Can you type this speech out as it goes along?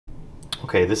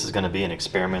Okay, this is going to be an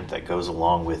experiment that goes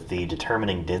along with the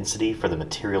determining density for the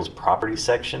materials property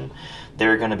section.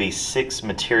 There are going to be 6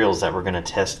 materials that we're going to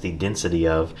test the density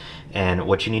of, and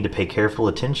what you need to pay careful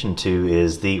attention to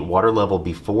is the water level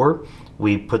before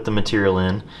we put the material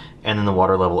in and then the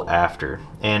water level after.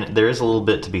 And there is a little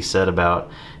bit to be said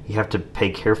about you have to pay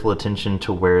careful attention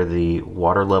to where the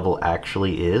water level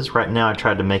actually is. Right now I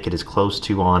tried to make it as close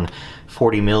to on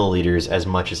 40 milliliters as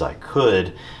much as I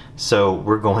could. So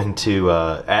we're going to,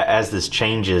 as this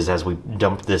changes, as we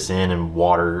dump this in and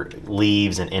water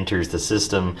leaves and enters the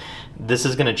system, this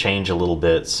is going to change a little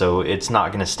bit. So it's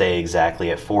not going to stay exactly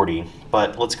at 40.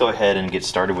 But let's go ahead and get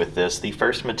started with this. The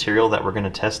first material that we're going to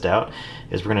test out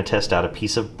is we're going to test out a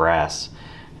piece of brass.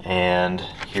 And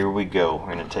here we go.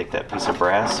 We're going to take that piece of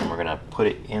brass and we're going to put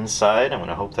it inside. I'm going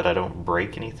to hope that I don't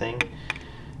break anything.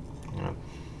 I'm going to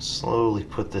slowly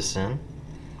put this in.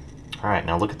 Alright,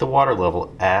 now look at the water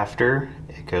level after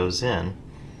it goes in.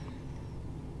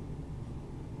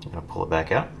 I'm going to pull it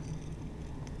back out.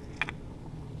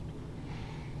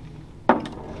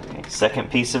 Okay, second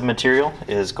piece of material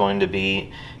is going to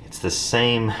be, it's the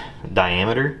same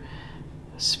diameter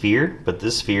sphere, but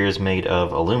this sphere is made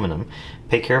of aluminum.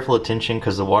 Pay careful attention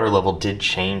because the water level did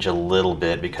change a little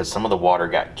bit because some of the water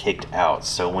got kicked out.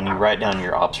 So when you write down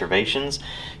your observations,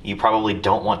 you probably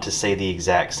don't want to say the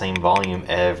exact same volume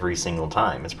every single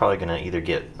time. It's probably going to either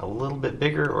get a little bit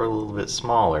bigger or a little bit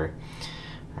smaller.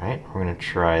 All right, we're going to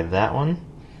try that one.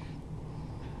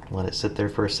 Let it sit there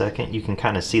for a second. You can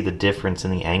kind of see the difference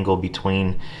in the angle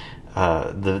between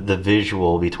the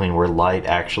visual between where light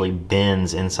actually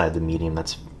bends inside the medium.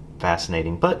 That's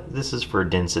fascinating, but this is for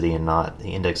density and not the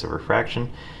index of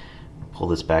refraction. Pull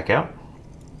this back out.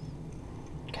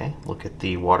 Okay, look at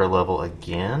the water level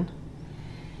again.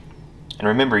 And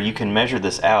remember, you can measure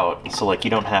this out, so like you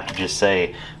don't have to just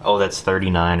say, oh, that's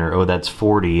 39 or oh, that's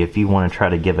 40. If you want to try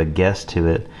to give a guess to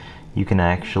it, you can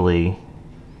actually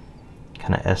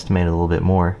kind of estimate a little bit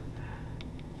more.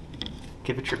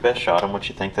 Give it your best shot on what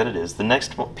you think that it is. The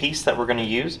next piece that we're going to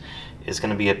use is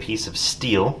going to be a piece of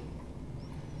steel.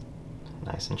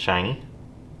 Nice and shiny.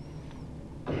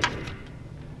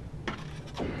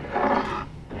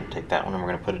 Take that one and we're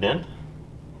going to put it in.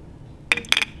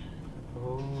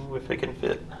 Oh, if it can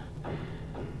fit.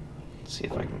 Let's see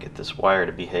if I can get this wire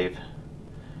to behave.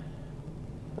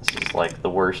 This is like the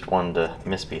worst one to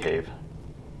misbehave.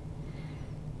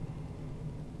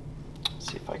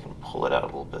 Let's see if I can pull it out a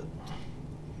little bit.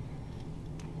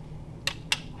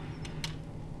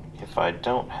 If I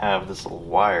don't have this little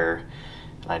wire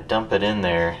and I dump it in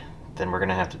there, then we're going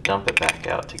to have to dump it back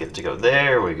out to get it to go.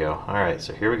 There we go. Alright,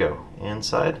 so here we go.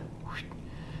 Inside.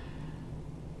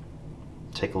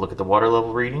 Take a look at the water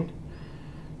level reading.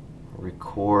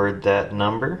 Record that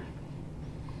number.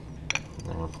 And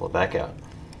then we'll pull it back out.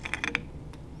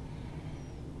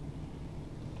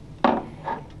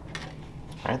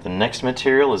 Alright, the next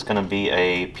material is going to be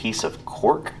a piece of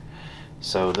cork.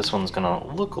 So this one's going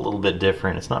to look a little bit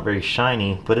different. It's not very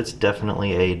shiny, but it's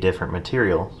definitely a different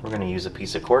material. So we're going to use a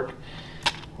piece of cork.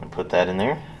 I'm going to put that in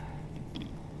there.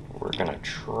 We're going to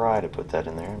try to put that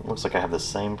in there. It looks like I have the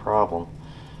same problem.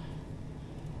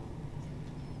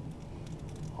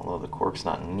 Although the cork's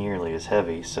not nearly as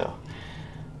heavy, so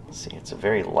let's see, it's a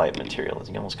very light material.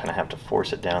 You almost kind of have to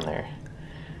force it down there.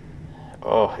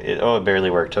 Oh, it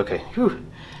barely worked. Okay, whew.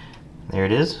 There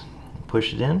it is.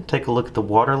 Push it in. Take a look at the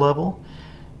water level.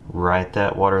 Write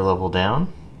that water level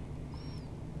down.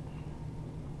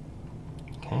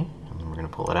 Okay, and then we're going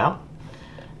to pull it out.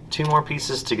 2 more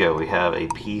pieces to go. We have a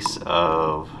piece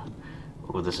of,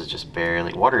 oh, this is just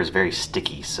barely, water is very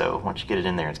sticky, so once you get it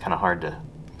in there, it's kind of hard to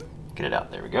get it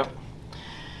out. There we go.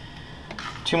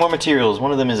 2 more materials.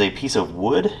 One of them is a piece of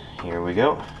wood. Here we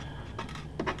go.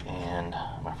 And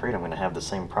I'm afraid I'm going to have the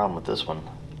same problem with this one.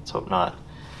 Let's hope not.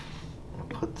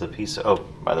 Put the piece of, oh,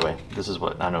 by the way, this is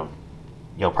what I know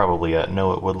you'll probably know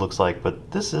what wood looks like, but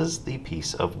this is the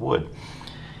piece of wood.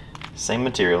 Same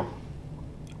material,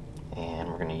 and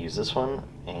we're going to use this one,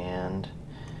 and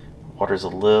water's a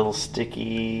little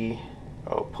sticky.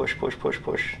 Oh, push, push, push,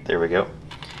 push. There we go.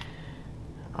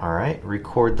 Alright,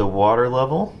 record the water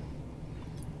level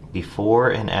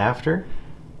before and after.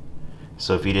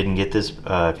 So if you didn't get this,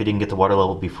 if you didn't get the water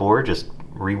level before, just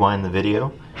rewind the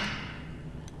video.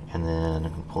 And then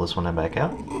I'm going to pull this one back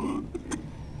out.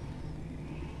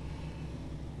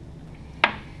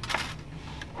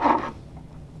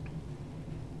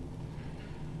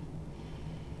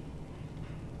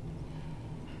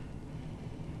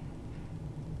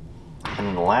 And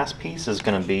then the last piece is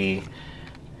going to be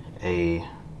a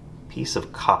piece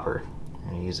of copper. I'm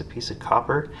going to use a piece of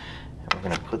copper and we're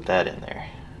going to put that in there.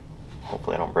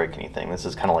 hopefully I don't break anything. This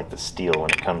is kind of like the steel when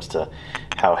it comes to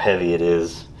how heavy it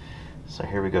is. So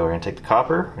here we go. We're going to take the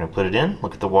copper, we're going to put it in,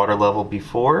 look at the water level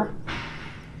before,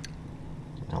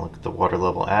 now look at the water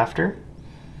level after.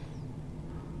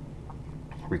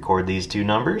 Record these two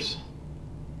numbers,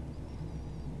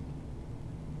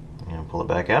 and pull it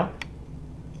back out.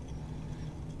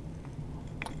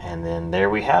 And then there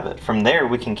we have it. From there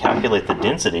we can calculate the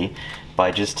density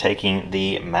by just taking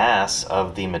the mass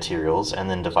of the materials and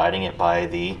then dividing it by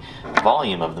the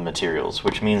volume of the materials,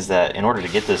 which means that in order to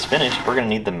get this finished, we're going to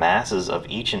need the masses of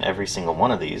each and every single one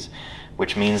of these,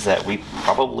 which means that we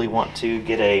probably want to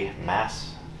get a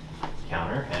mass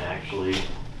counter and actually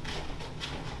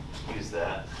use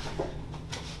that.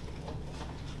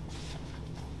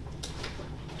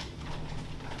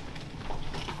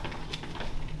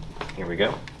 Here we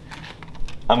go.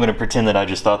 I'm going to pretend that I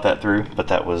just thought that through, but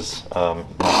that was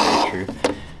not very true.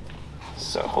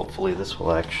 So hopefully this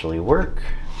will actually work.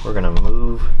 We're going to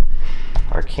move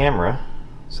our camera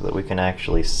so that we can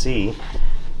actually see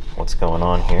what's going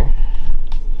on here.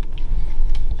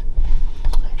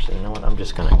 Actually, you know what? I'm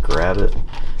just going to grab it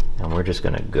and we're just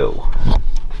going to go.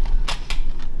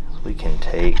 We can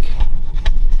take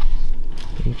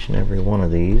each and every one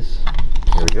of these.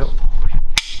 Here we go.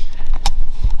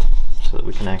 So that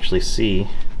we can actually see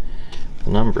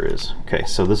the number is. Okay,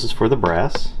 so this is for the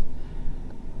brass.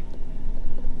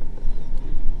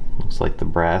 Looks like the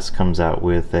brass comes out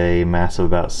with a mass of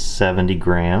about 70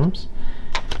 grams.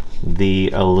 The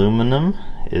aluminum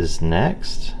is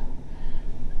next.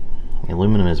 The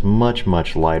aluminum is much,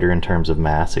 much lighter in terms of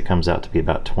mass. It comes out to be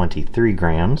about 23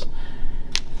 grams.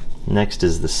 Next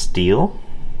is the steel.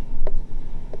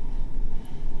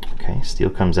 Okay, steel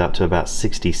comes out to about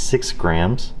 66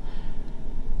 grams.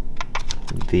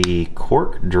 The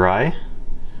cork dry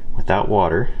without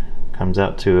water comes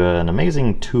out to an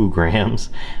amazing 2 grams,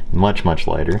 much, much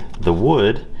lighter. The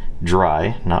wood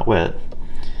dry, not wet,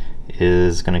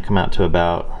 is going to come out to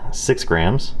about 6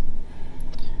 grams.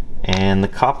 And the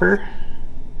copper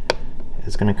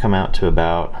is going to come out to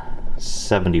about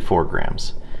 74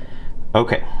 grams.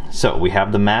 Okay, so we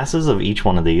have the masses of each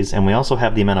one of these, and we also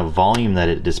have the amount of volume that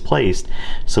it displaced,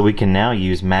 so we can now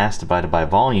use mass divided by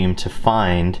volume to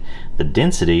find the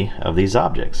density of these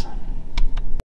objects.